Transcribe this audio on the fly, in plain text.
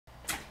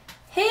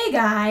Hey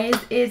guys,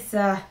 it's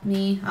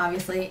me,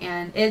 obviously,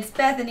 and it's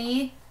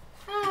Bethany.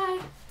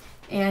 Hi.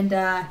 And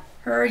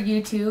her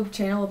YouTube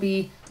channel will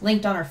be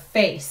linked on her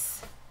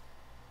face.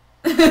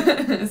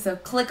 So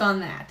click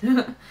on that.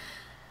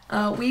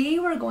 We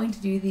were going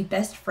to do the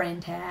best friend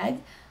tag.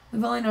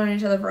 We've only known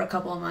each other for a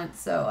couple of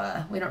months,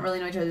 so we don't really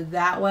know each other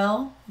that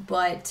well,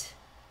 but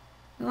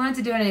we wanted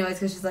to do it anyways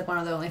because she's like one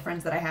of the only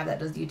friends that I have that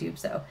does YouTube,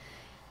 so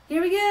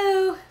here we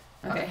go.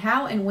 Okay,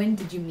 how and when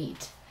did you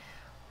meet?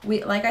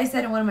 Like I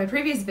said in one of my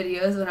previous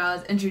videos when I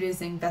was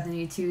introducing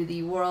Bethany to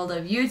the world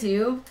of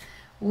YouTube,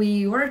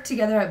 we worked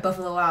together at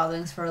Buffalo Wild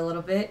Wings for a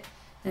little bit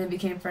and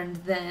became friends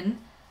then.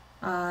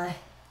 Don't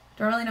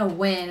really know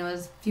when. It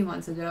was a few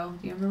months ago.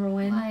 Do you remember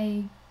when?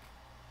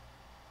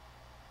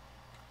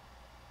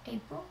 Like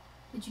April?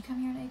 Did you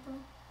come here in April?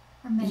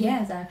 Or May?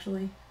 Yes,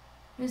 actually.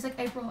 It was like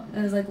April. It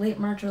was like late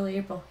March, early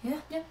April.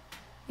 Yeah. Yep.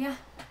 Yeah.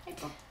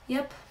 April.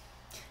 Yep.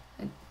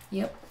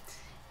 Yep.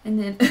 And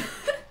then...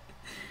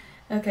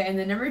 Okay, and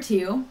then number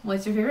 2,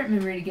 what's your favorite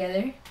memory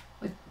together?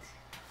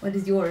 What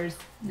is yours?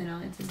 Then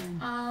I'll answer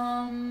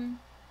mine.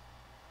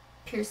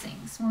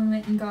 Piercings. When we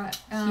went and got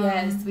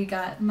yes, we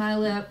got my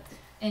lip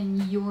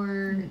and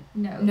your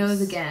nose. Nose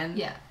again.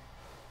 Yeah.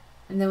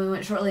 And then we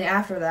went shortly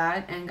after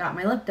that and got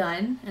my lip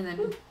done, and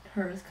then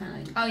hers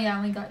kind of. Oh yeah,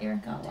 and we got your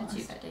got tattoo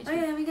lost. that day too. Oh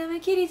yeah, we got my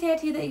kitty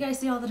tattoo that you guys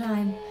see all the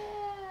time.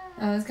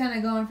 Yeah. I was kind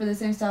of going for the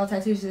same style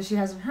tattoo that she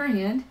has on her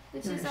hand.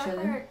 This is a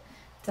heart.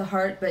 It's a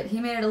heart, but he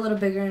made it a little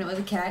bigger and it was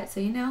a cat,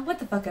 so you know, what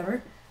the fuck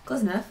ever.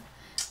 Close enough.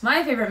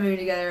 My favorite movie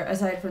together,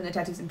 aside from the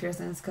tattoos and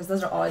piercings, because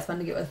those are always fun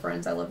to get with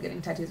friends. I love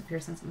getting tattoos and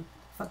piercings. I'm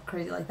fucking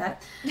crazy like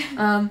that.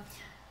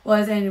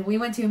 And we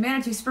went to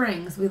Manitou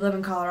Springs. We live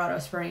in Colorado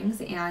Springs,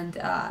 and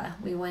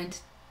we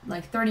went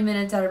like 30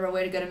 minutes out of our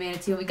way to go to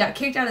Manitou, and we got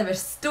kicked out of a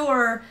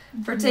store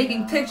for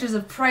taking pictures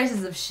of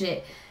prices of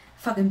shit.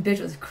 Fucking bitch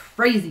was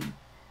crazy.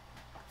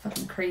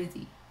 Fucking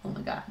crazy. Oh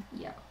my god.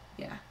 Yeah.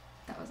 Yeah.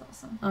 That was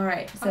awesome. All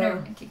right, I've so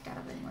never been kicked out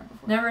of anywhere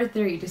before. number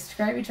 3,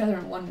 describe each other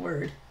in one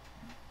word.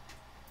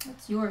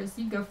 What's yours?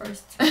 You go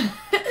first.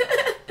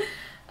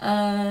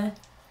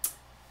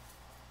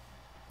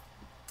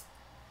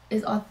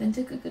 Is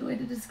authentic a good way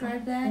to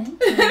describe that?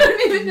 I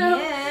don't even know.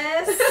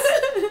 Yes.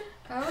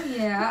 Oh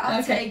yeah,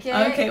 I'll take it.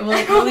 Okay,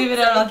 we'll leave it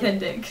at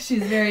authentic.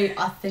 She's very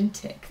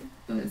authentic.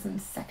 It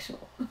wasn't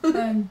sexual.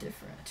 I'm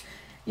different.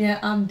 Yeah,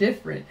 I'm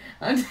different.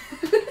 Right,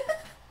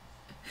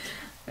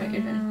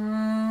 you're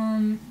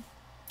done.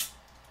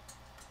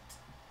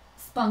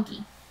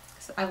 Spunky.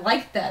 So I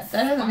like that.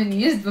 That hasn't been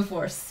used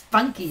before.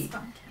 Spunky.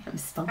 Spunky. I'm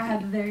spunky. I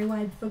have a very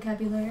wide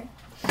vocabulary.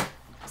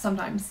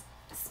 Sometimes.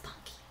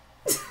 Spunky.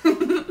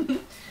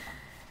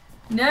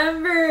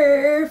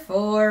 Number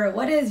 4.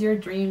 What is your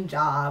dream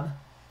job?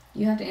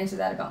 You have to answer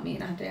that about me,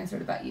 and I have to answer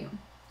it about you.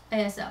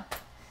 ASL.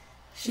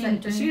 She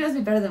knows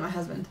me better than my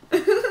husband.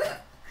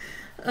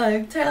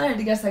 Tyler had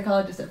to guess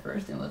psychologist at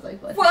first and was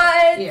like,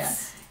 what? Yeah.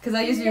 Because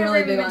I used to be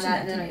really big on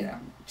that, and then I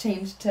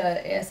changed to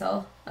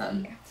ASL.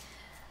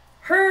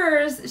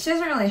 Hers, she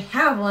doesn't really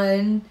have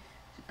one.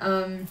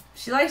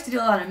 She likes to do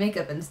a lot of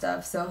makeup and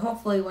stuff, so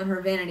hopefully when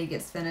her vanity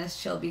gets finished,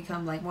 she'll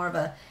become like more of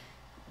a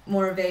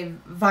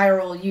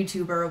viral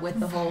YouTuber with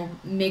the whole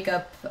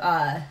makeup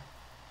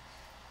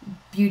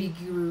beauty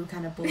guru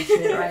kind of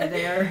bullshit right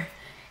there.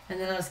 And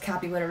then I'll just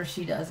copy whatever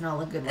she does, and I'll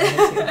look good later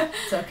too.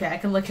 It's okay. I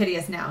can look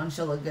hideous now, and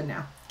she'll look good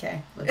now.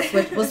 Okay,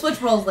 we'll switch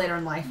roles later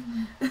in life.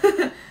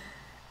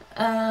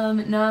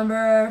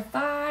 Number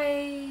 5.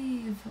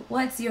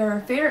 What's your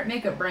favorite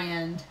makeup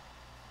brand?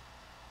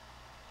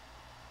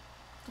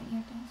 Don't you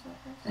have to answer that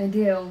first? I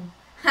do.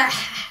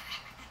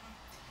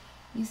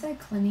 You said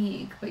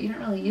Clinique, but you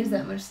don't really use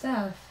that much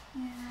stuff.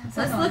 Yeah.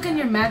 So let's look in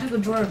your magical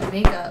drawer of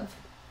makeup.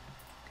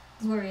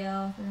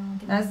 L'Oreal.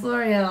 That's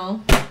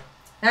L'Oreal.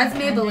 That's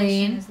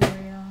Maybelline. Is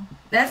L'Oreal.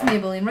 That's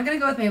Maybelline. We're gonna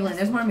go with Maybelline.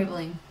 There's more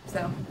Maybelline,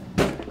 so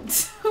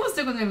we'll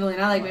stick with Maybelline.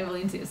 I like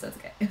Maybelline too, so that's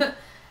okay.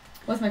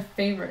 What's my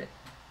favorite?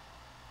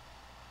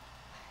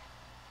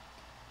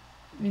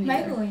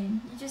 Maybelline.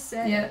 You just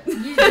said yeah. it.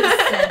 You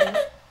just said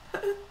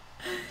it.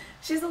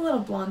 She's a little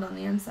blonde on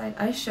the inside.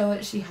 I show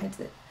it, she hides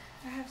it.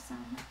 I have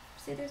some.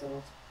 See, there's a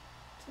little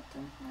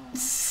something.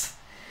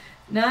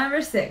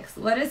 Number 6.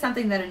 What is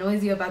something that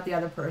annoys you about the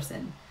other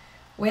person?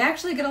 We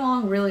actually get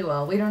along really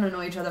well. We don't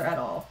annoy each other at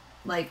all.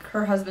 Like,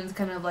 her husband's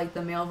kind of like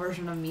the male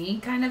version of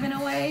me, kind of in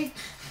a way.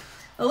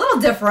 A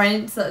little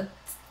different. So,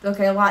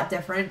 okay, a lot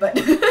different, but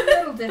a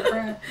little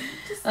different.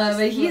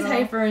 But he's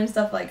hyper and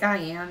stuff like I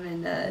am,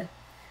 and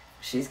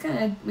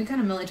we kind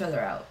of mill each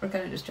other out. We're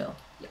kind of just chill.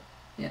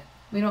 Yeah.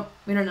 We don't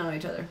know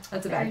each other.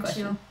 That's a bad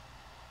question.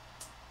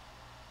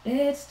 Chill.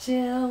 It's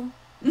chill.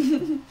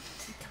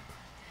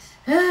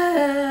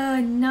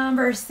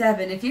 Number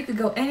 7. If you could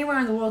go anywhere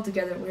in the world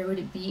together, where would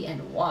it be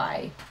and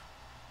why?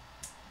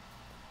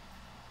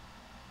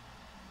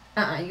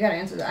 You gotta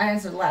answer that. I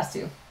answered the last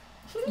 2.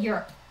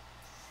 Europe.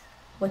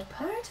 What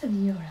part of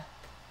Europe?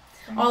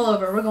 All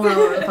over. We're going all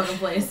over the fucking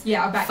place.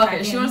 Yeah, backpacking. Fuck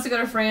it. She wants to go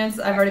to France.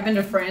 I've already been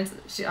to France.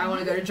 I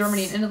want to go to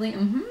Germany and Italy.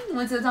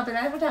 Went to the top of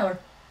the Eiffel Tower.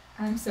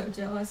 I'm so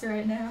jealous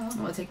right now. I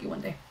want to take you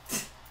one day.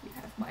 You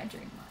have my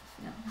dream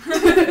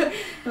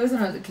It was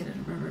when I was a kid, I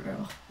don't remember very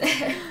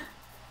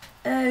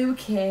well.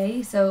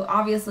 Okay, so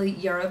obviously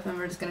Europe, and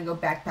we're just gonna go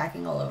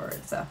backpacking all over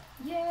it, so.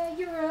 Yeah,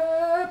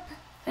 Europe!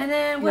 And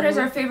then, what is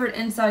our favorite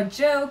inside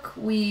joke?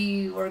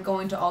 We were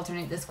going to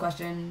alternate this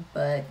question,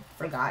 but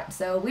forgot.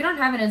 So, we don't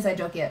have an inside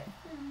joke yet.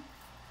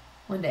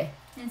 One day.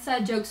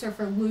 Inside jokes are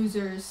for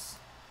losers.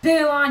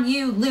 Boo on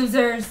you,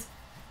 losers!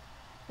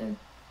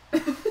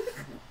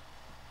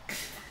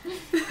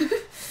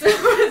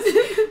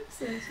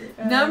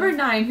 Number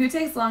 9. Who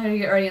takes longer to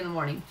get ready in the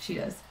morning? She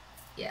does.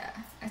 Yeah,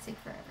 I take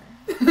forever.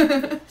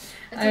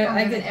 I take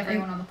longer than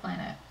everyone on the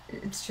planet.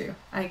 It's true.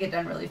 I get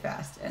done really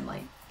fast, and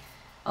like,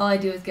 all I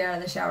do is get out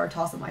of the shower,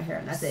 toss up my hair,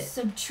 and that's it.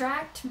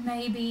 Subtract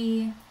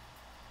maybe.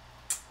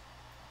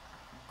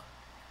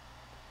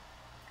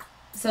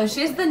 So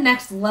she's the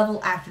next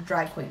level after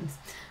drag queens.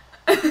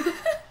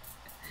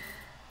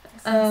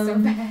 So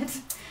bad.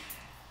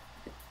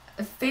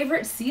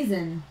 Favorite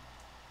season?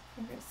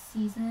 Favorite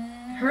season?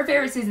 Her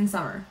favorite season,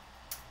 summer.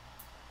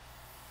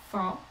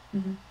 Fall.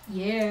 Mm-hmm.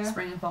 Yeah.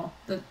 Spring and fall.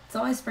 It's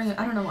always spring.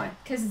 I don't know why.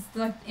 Because it's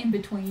like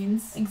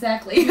in-betweens.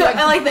 Exactly.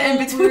 I like the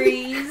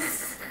in-between.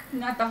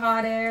 Not the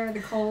hot air,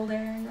 the cold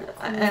air.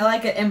 I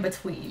like it in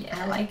between.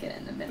 Yeah. I like it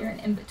in the middle. You're an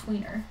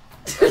in-betweener.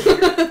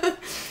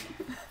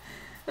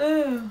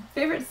 Oh,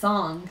 favorite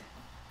song?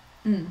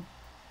 We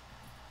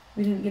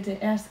didn't get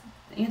to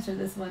answer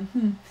this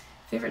one.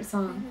 Favorite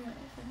song?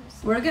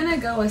 We're gonna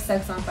go with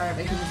Sex on Fire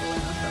by Miley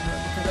Cyrus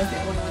because that's the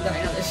only one that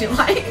I know that she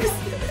likes.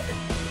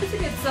 It's a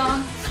good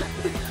song.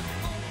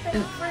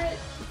 Favorite.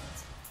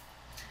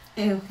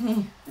 Ew.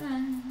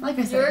 Like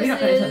I said, Yours we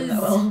don't know each other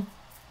that well.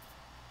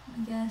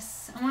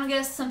 I'm gonna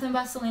guess something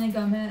about Selena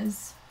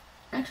Gomez.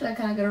 Actually, I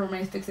kind of got a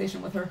romantic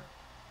fixation with her.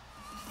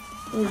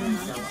 I'm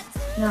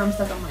No, I'm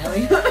stuck on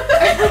Miley.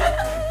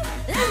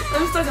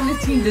 I'm stuck on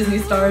these teen Disney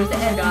stars.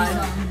 Oh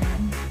god.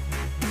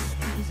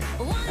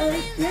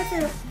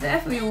 The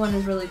FW one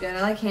is really good.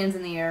 I like Hands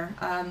in the Air.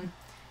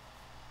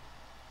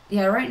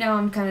 Yeah, right now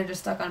I'm kind of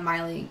just stuck on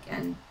Miley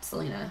and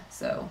Selena,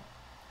 so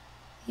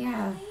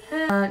yeah.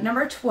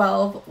 Number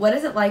 12. What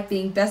is it like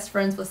being best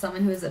friends with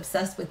someone who is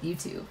obsessed with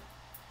YouTube?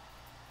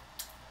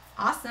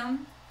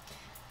 Awesome.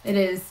 It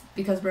is,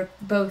 because we're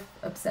both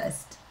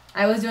obsessed.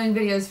 I was doing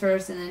videos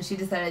first, and then she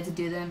decided to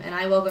do them, and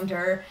I welcomed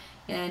her,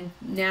 and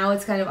now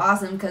it's kind of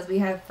awesome because we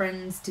have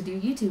friends to do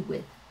YouTube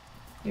with.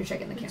 You're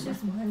checking the camera. Which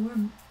is why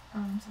we're... Oh,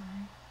 I'm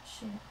sorry.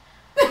 Shit.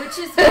 Which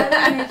is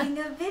why we're making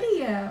a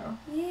video.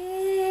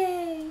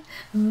 Yay!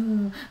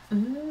 Ooh.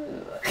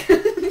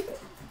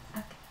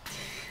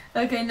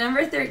 Okay,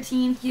 number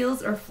 13.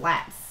 Heels or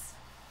flats?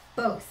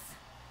 Both.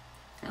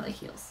 I like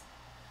heels.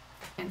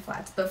 And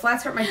flats. But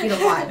flats hurt my feet a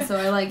lot, so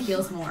I like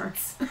heels more.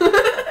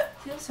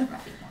 Heels hurt my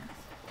feet more.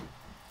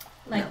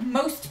 Like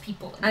most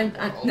people in the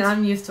world.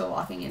 I'm used to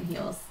walking in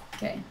heels.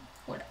 Okay.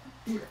 Whatever.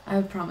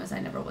 I promise I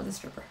never was a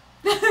stripper.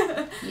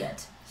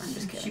 Yet. I'm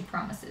just kidding. She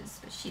promises,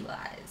 but she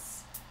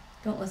lies.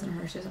 Don't listen to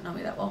her. She doesn't know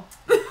me that well.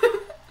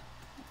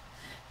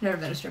 Never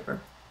been a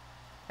stripper.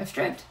 I've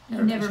stripped.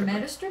 You've never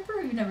met a stripper?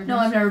 Or you've never No,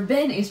 I've never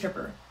been a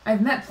stripper.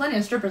 I've met plenty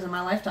of strippers in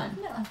my lifetime.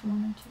 I met like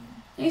one or two.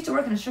 I used to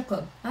work in a strip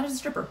club. Not as a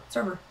stripper.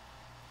 Server.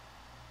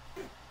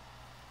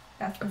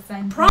 That's the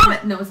same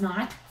Promise. No, it's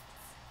not.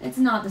 It's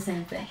not the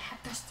same thing. They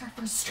have the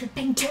strippers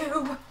stripping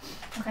too.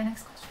 Okay,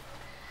 next question.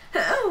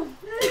 Oh.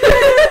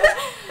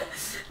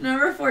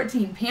 Number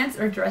 14. Pants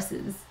or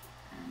dresses?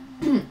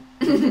 I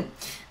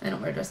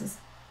don't wear dresses.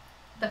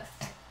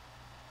 Both.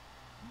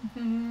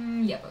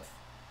 Yeah, both.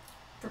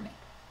 For me.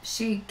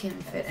 She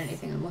can fit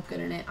anything and look good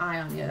in it. I,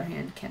 on the other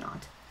hand,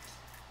 cannot.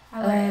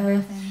 I wear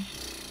everything.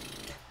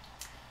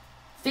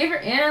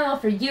 Favorite animal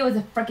for you is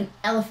a freaking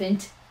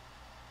elephant.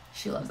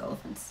 She loves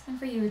elephants. And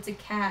for you, it's a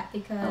cat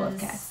because I love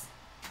cats.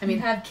 I mean,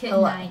 you have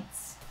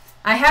Kittenites.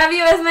 I have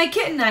you as my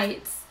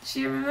Kittenites.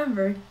 She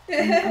remembered.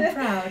 I'm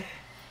proud.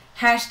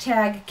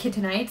 Hashtag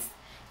Kittenites.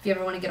 If you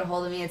ever want to get a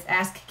hold of me, it's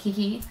Ask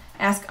Kiki,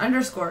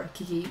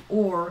 Ask_Kiki,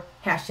 or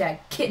hashtag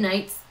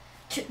Kittenites.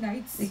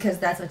 Kittenites. Because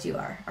that's what you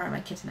are my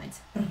Kittenites.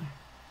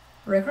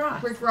 Rick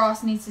Ross. Rick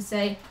Ross needs to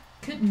say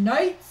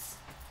Kittenites.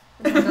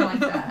 Or something like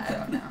that. I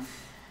don't know.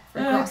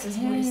 Rick Ross's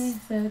voice.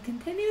 So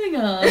continuing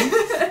on.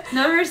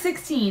 Number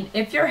 16.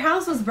 If your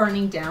house was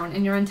burning down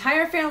and your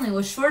entire family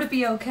was sure to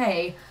be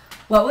okay,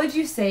 what would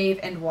you save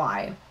and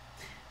why?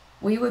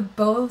 We would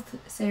both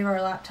save our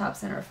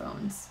laptops and our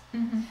phones.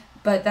 Mm-hmm.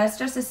 But that's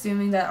just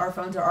assuming that our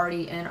phones are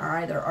already in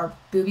either our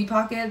booby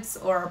pockets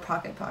or our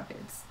pocket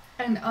pockets.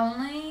 And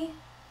only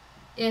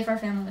if our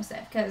family was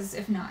safe. Because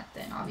if not,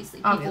 then obviously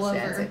people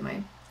I'd over... save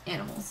my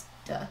animals.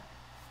 Duh.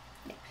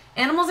 Yeah.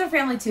 Animals are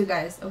family too,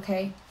 guys,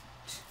 okay?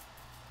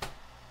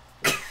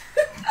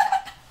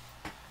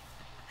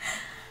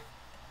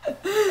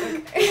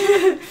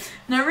 Okay.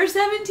 Number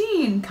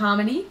 17.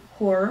 Comedy,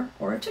 horror,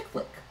 or a chick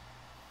flick?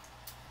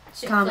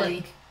 Chick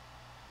Comedy. flick.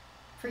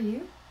 For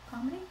you?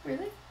 Comedy?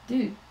 Really?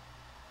 Dude.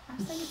 I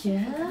was thinking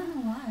chick flick. I don't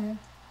know why.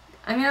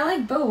 I mean, I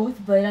like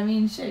both, but I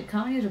mean, shit,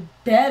 comedies are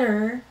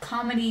better.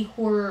 Comedy,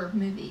 horror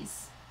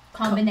movies.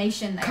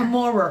 Combination there. Come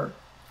horror.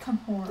 Come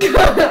horror.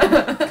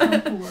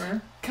 Come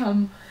horror.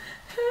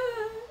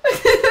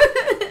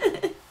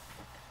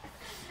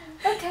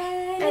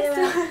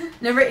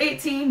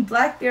 18,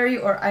 BlackBerry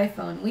or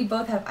iPhone. We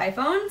both have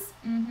iPhones.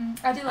 Mm-hmm.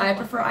 I do like I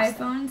prefer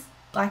iPhones.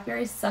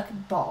 BlackBerries suck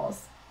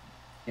balls.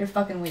 You're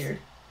fucking weird.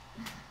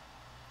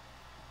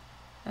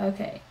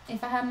 Okay.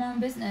 If I had my own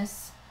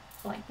business,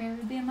 BlackBerry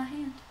would be in my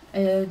hand.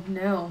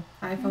 No.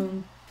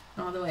 iPhone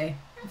all the way.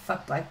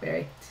 Fuck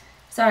BlackBerry.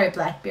 Sorry,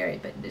 BlackBerry,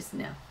 but just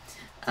no.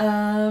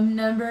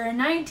 Number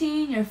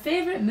 19, your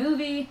favorite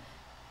movie.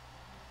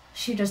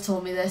 She just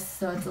told me this,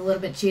 so it's a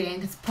little bit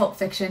cheating. It's Pulp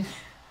Fiction.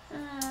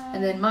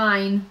 And then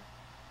mine,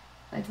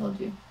 I told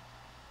you.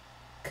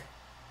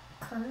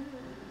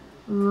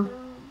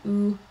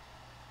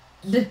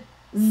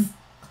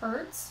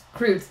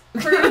 Croods?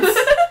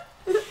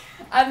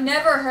 I've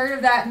never heard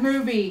of that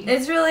movie.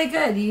 It's really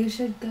good. You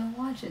should go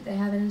watch it. They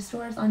have it in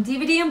stores on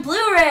DVD and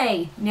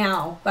Blu-ray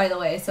now, by the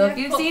way. So if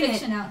you've seen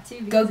it, out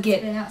too, go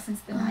get it. It's been out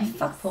since the 90s.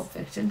 Fuck Pulp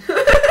Fiction.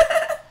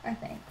 I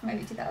think.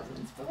 Maybe 2000s,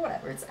 but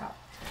whatever. It's out.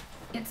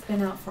 It's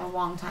been out for a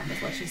long time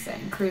is what she's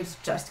saying. Croods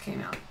just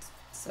came out.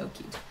 So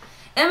cute.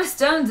 Emma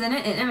Stone's in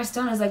it, and Emma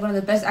Stone is like one of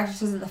the best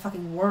actresses in the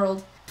fucking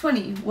world.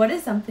 20. What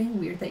is something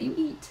weird that you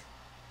eat?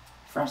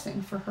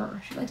 Frosting for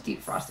her. She likes to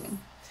eat frosting.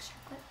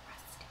 Chocolate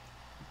frosting.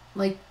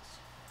 Like,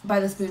 by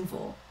the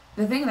spoonful.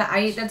 The thing that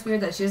I eat that's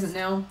weird that she doesn't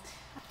know.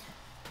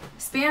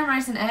 Spam,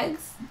 rice, and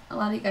eggs. A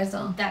lot of you guys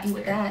don't That's eat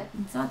weird. that.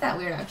 It's not that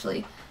weird,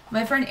 actually.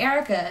 My friend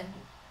Erica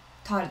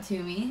taught it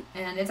to me,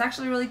 and it's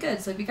actually really good.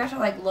 So if you guys are,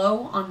 like,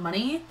 low on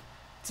money,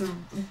 it's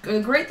a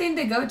great thing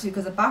to go to,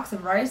 because a box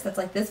of rice that's,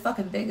 like, this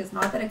fucking big is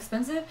not that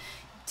expensive.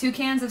 2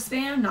 cans of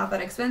Spam, not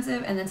that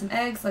expensive, and then some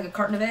eggs, like a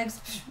carton of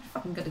eggs, you're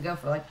fucking good to go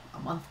for, like, a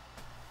month.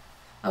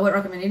 I wouldn't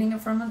recommend eating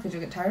it for a month, because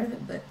you'll get tired of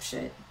it, but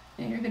shit.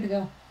 Yeah, you're good to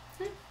go.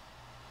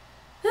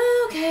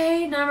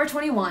 Okay, number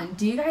 21.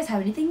 Do you guys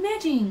have anything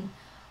matching?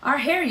 Our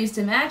hair used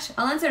to match.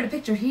 I'll insert a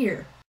picture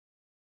here.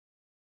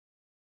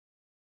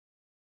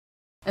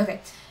 Okay.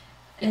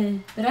 But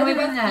And other we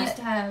than both that, used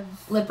to have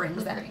lip rings.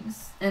 lip then.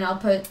 rings. And I'll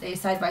put a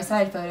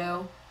side-by-side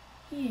photo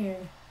here.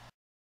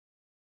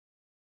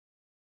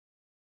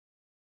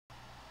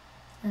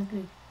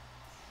 Okay.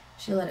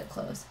 She let it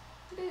close.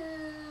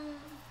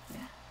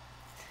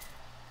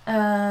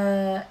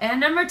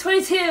 And number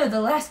 22, the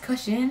last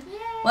question. Yeah.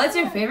 What's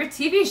your favorite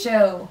TV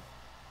show?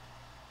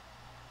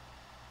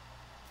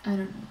 I don't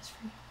know this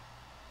for you.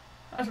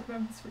 I don't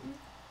know this for you.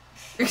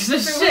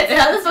 Shit,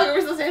 how the fuck are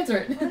we supposed to answer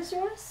it? What is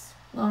yours?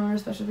 Law and Order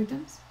Special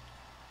Victims?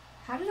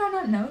 How did I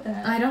not know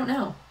that? I don't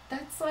know.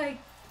 That's like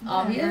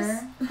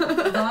Obvious?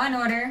 Law and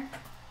Order.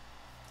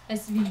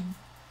 SVU.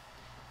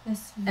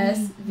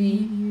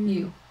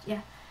 SVU.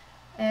 Yeah.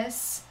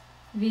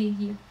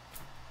 SVU.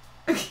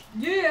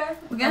 Yeah.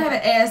 We're gonna have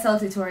an ASL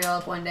tutorial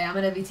up one day. I'm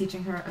gonna be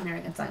teaching her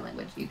American Sign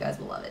Language. You guys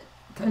will love it.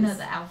 I know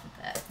the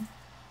alphabet.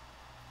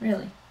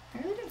 Really? I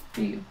really do.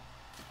 Do you?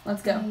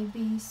 Let's go. A,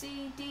 B,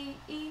 C, D,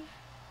 E,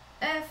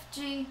 F,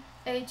 G,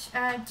 H,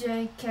 I,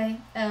 J, K,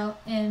 L,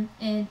 M,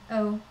 N,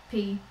 O,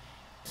 P,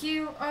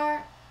 Q,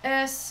 R,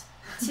 S,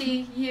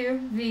 T, U,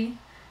 V,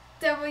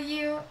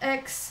 W,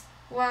 X,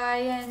 Y,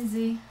 and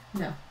Z.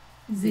 No.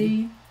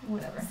 Z.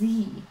 Whatever.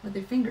 Z. With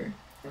your finger.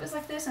 It was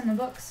like this in the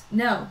books.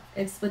 No,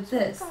 it's with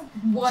this.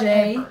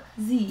 Whatever.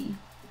 J-Z.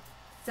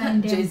 Same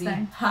damn Jay-Z.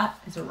 thing. Hot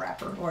is a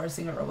rapper or a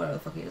singer or whatever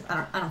the fuck he is.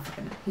 I don't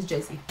fucking know. He's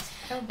Jay-Z.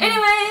 Okay.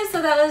 Anyways,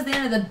 so that was the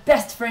end of the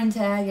best friend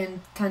tag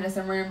and kind of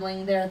some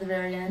rambling there at the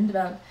very end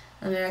about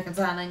American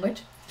Sign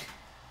Language.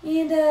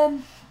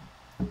 And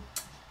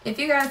if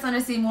you guys want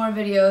to see more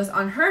videos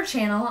on her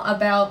channel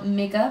about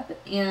makeup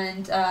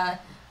and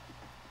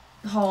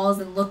hauls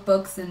and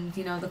lookbooks and,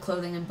 you know, the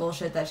clothing and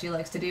bullshit that she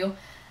likes to do,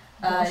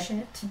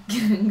 Bullshit.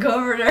 go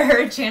over to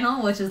her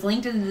channel, which is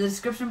linked in the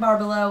description bar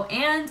below,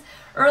 and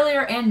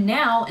earlier and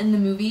now in the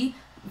movie,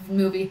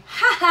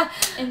 haha,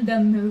 In the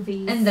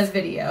movies. in the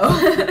video.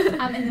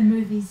 I'm in the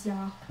movies,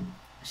 y'all.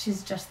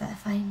 She's just that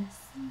famous.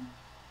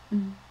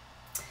 Mm.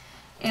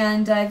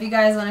 And if you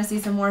guys want to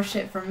see some more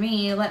shit from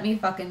me, let me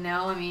fucking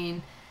know. I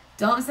mean,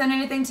 don't send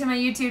anything to my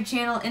YouTube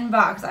channel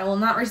inbox. I will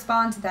not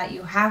respond to that.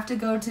 You have to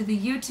go to the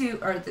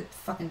YouTube, or the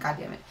fucking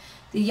goddamn it,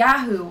 the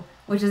Yahoo,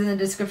 which is in the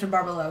description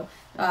bar below.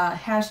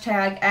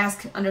 Hashtag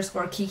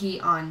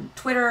ask_Kiki on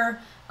Twitter,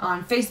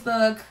 on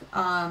Facebook.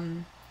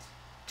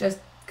 Just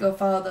go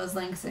follow those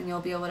links and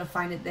you'll be able to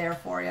find it there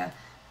for you.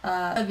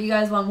 If you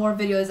guys want more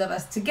videos of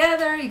us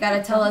together, you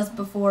gotta tell us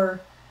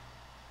before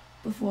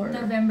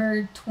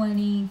November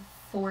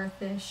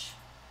 24th-ish.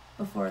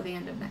 before the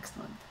end of next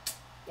month.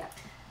 Yep.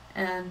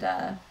 And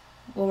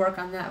we'll work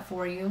on that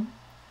for you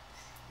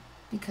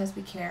because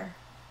we care.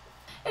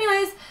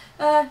 Anyways,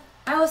 I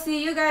will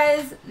see you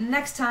guys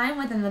next time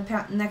within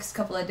the next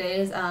couple of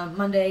days.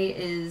 Monday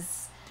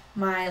is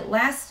my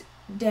last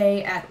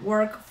day at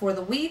work for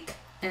the week,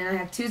 and I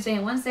have Tuesday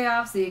and Wednesday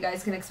off, so you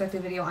guys can expect a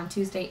video on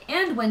Tuesday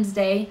and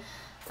Wednesday.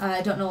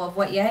 I don't know of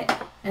what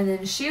yet. And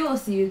then she will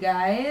see you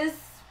guys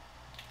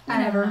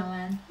whenever. I don't know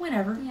when.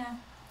 Whenever. Yeah.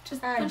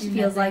 Just I when she do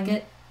feels nothing. like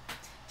it.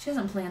 She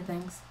doesn't plan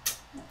things.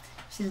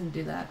 She doesn't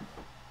do that.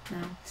 No.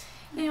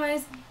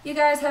 Anyways, you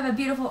guys have a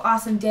beautiful,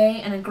 awesome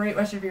day and a great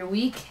rest of your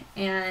week.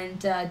 And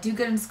do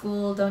good in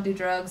school. Don't do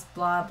drugs.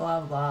 Blah,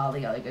 blah, blah. All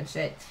the other good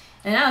shit.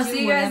 And I'll Do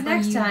see you guys whatever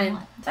next you time.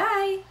 want.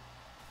 Bye.